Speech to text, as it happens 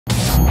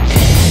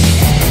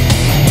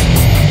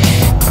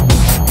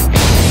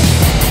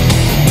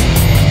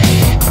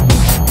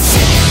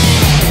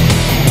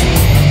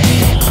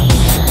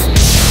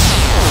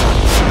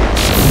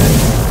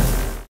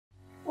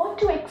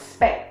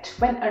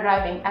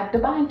arriving at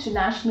Dubai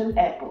International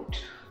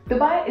Airport.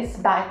 Dubai is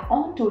back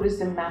on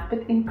tourism map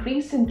with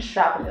increase in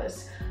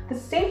travelers. The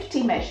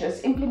safety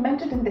measures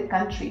implemented in the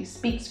country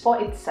speaks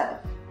for itself.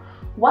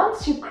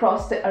 Once you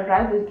cross the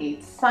arrival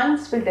gates,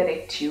 signs will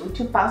direct you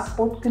to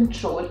passport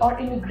control or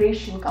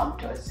immigration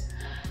counters.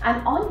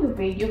 And on your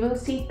way, you will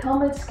see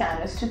thermal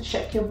scanners to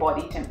check your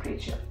body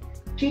temperature.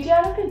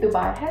 GTRFA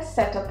Dubai has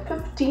set up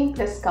 15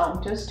 plus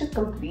counters to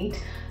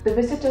complete the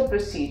visitor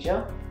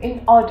procedure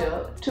in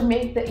order to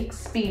make the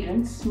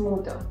experience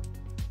smoother.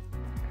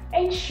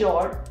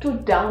 Ensure to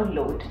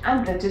download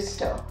and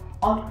register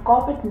on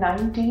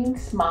COVID-19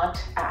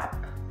 Smart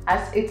app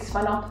as it's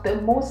one of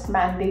the most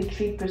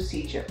mandatory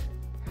procedure.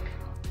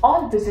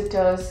 All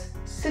visitors,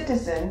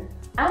 citizen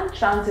and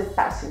transit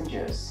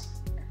passengers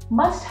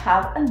must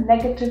have a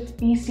negative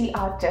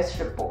PCR test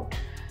report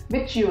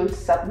which you will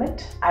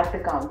submit at the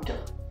counter.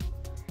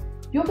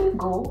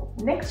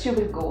 Next you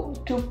will go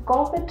to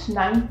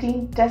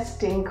COVID-19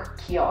 testing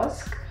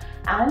kiosk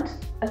and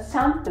a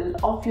sample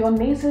of your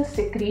nasal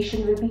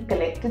secretion will be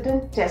collected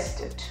and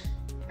tested.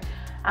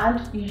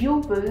 And you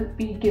will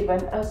be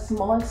given a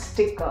small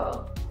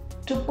sticker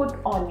to put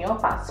on your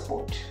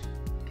passport.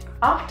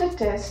 After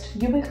test,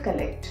 you will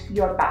collect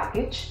your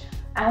baggage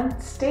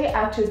and stay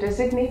at your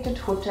designated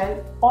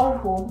hotel or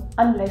home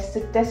unless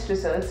the test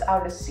results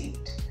are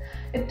received.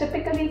 It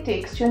typically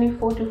takes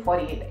 24 to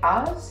 48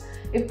 hours.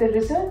 If the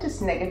result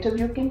is negative,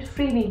 you can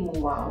freely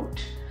move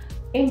out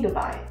in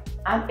Dubai.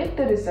 And if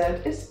the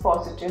result is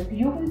positive,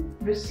 you will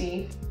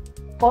receive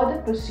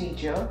further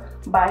procedure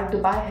by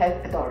Dubai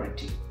Health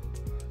Authority.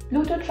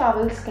 Pluto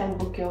Travels can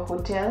book your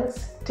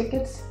hotels,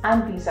 tickets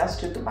and visas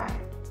to Dubai.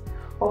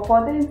 For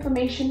further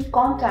information,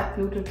 contact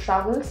Pluto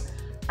Travels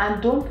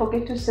and don't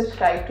forget to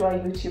subscribe to our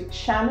YouTube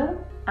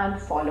channel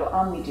and follow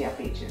our media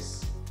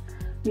pages.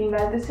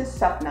 Meanwhile, this is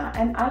Sapna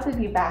and I will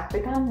be back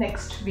with our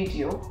next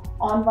video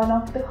on one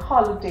of the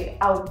holiday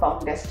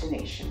outbound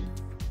destination.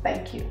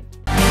 Thank you.